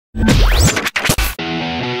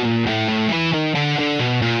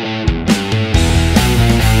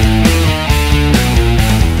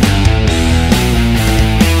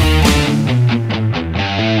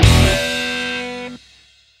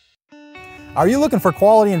Are you looking for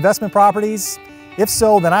quality investment properties? If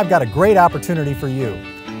so, then I've got a great opportunity for you.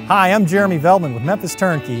 Hi, I'm Jeremy Veldman with Memphis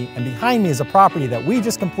Turnkey, and behind me is a property that we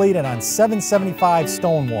just completed on 775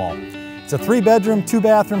 Stonewall. It's a 3-bedroom,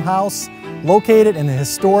 2-bathroom house located in the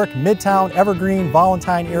historic Midtown Evergreen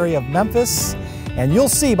Valentine area of Memphis. And you'll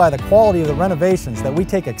see by the quality of the renovations that we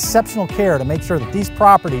take exceptional care to make sure that these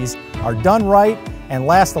properties are done right and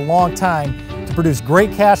last a long time to produce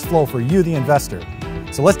great cash flow for you, the investor.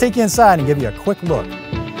 So let's take you inside and give you a quick look.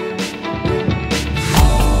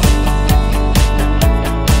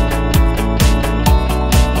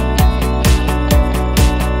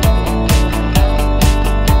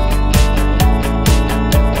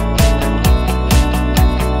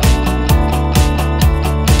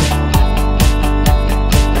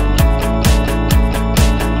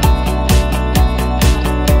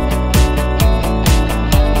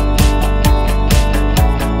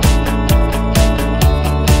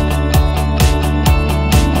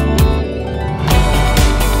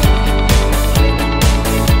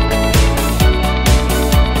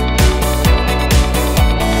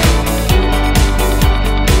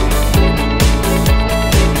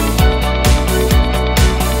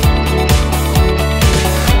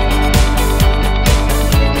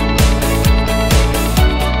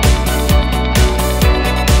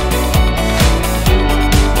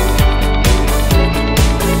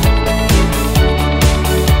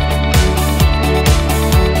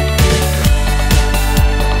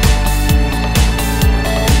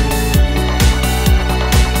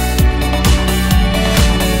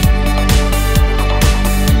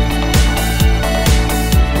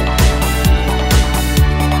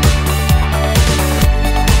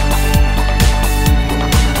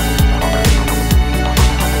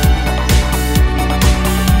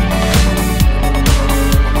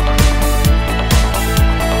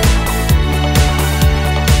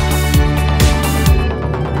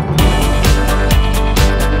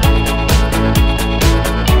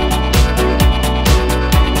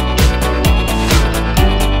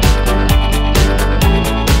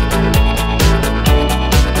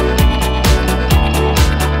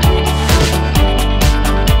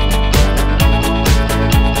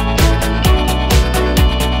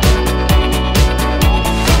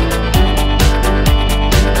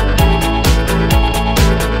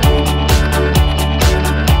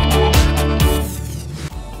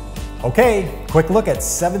 Okay, quick look at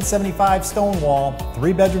 775 Stonewall,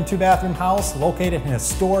 3-bedroom, 2-bathroom house located in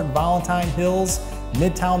historic Valentine Hills,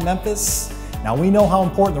 Midtown Memphis. Now we know how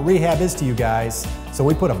important the rehab is to you guys, so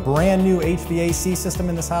we put a brand new HVAC system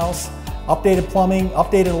in this house, updated plumbing,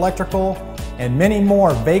 updated electrical, and many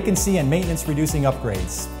more vacancy and maintenance reducing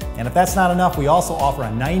upgrades. And if that's not enough, we also offer a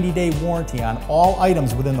 90-day warranty on all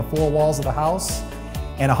items within the 4 walls of the house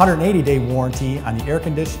and a 180-day warranty on the air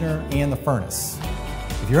conditioner and the furnace.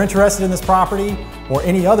 If you're interested in this property or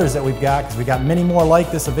any others that we've got, because we've got many more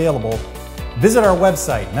like this available, visit our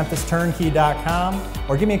website, memphisturnkey.com,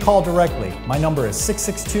 or give me a call directly. My number is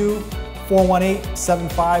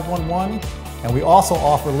 662-418-7511, and we also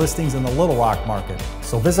offer listings in the Little Rock market.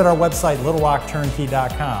 So visit our website,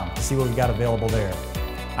 littlerockturnkey.com, to see what we've got available there.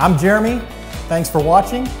 I'm Jeremy. Thanks for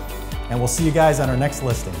watching, and we'll see you guys on our next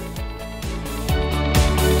listing.